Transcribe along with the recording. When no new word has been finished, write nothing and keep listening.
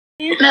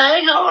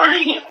Hey, how are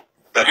you?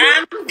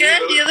 I'm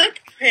good. You look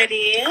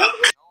pretty.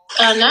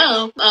 I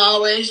know. I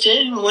always do.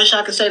 I wish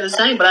I could say the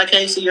same, but I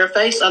can't see your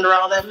face under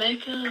all that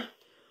makeup.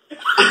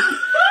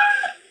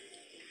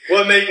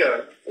 What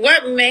makeup?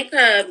 What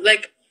makeup?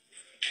 Like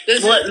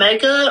this? What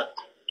makeup?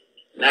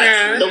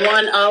 Yeah. The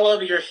one all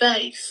over your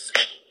face.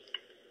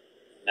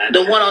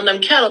 The one on them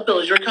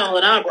caterpillars you're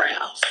calling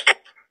eyebrows.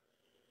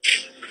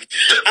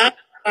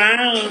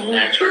 Oh,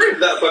 wow. Turn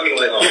that fucking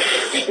light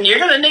off. You're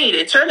gonna need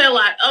it. Turn that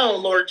light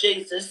on, Lord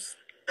Jesus.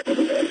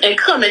 And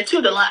come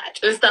into the light.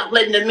 And stop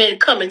letting the men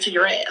come into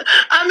your ass.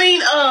 I mean,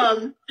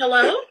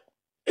 hello?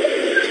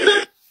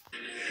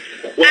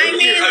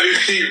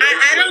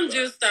 I don't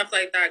do stuff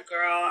like that,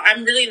 girl.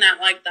 I'm really not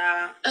like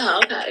that.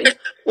 Oh, okay.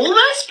 Well,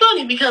 that's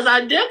funny because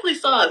I definitely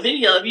saw a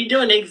video of you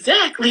doing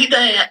exactly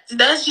that.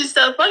 That's just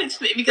so funny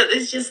to me because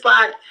it's just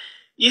like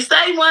you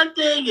say one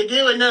thing, you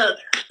do another.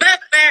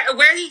 But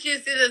where did you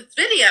see this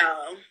video?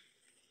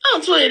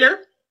 On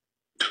Twitter.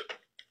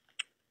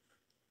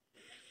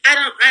 I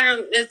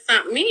don't. It's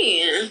not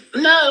me.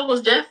 No, it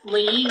was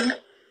definitely you. No,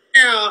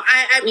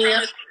 I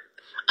Yeah.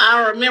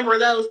 I remember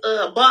those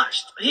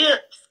botched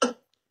hips.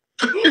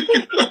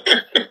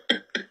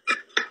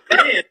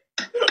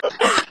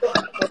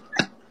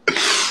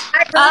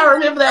 I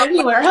remember that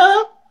anywhere,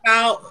 huh?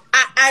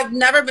 I've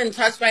never been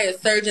touched by a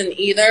surgeon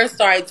either,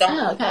 so I don't.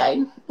 Oh,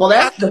 okay. Well,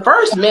 that's the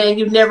first man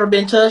you've never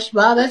been touched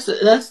by. That's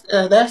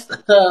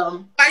Why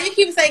do you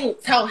keep saying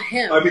tell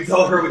him? I mean,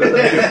 tell her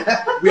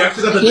we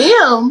actually got the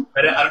him.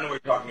 I don't know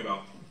what you're talking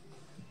about.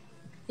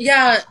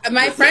 Yeah,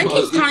 my friend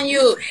keeps calling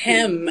you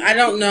him. I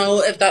don't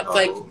know if that's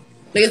like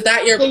is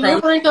that your Can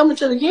your friend coming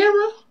to the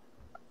camera?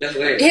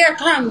 Here,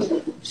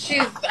 come.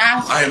 She's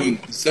asking.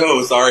 I'm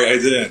so sorry. I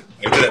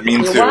didn't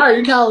mean to. Why are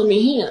you calling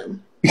me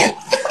him?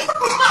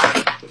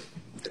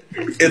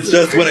 It's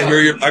just when I hear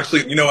you.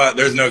 Actually, you know what?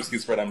 There's no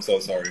excuse for it. I'm so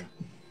sorry.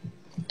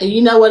 And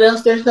you know what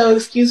else there's no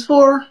excuse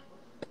for?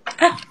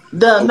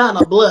 The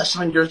amount of blush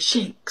on your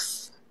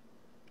cheeks.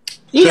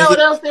 You know what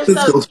else there's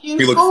no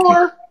excuse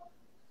for?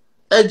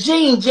 A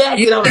jean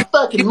jacket on a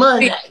fucking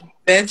Monday.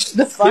 Bitch,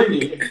 the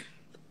funny.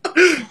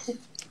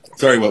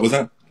 Sorry, what was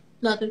that?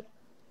 Nothing.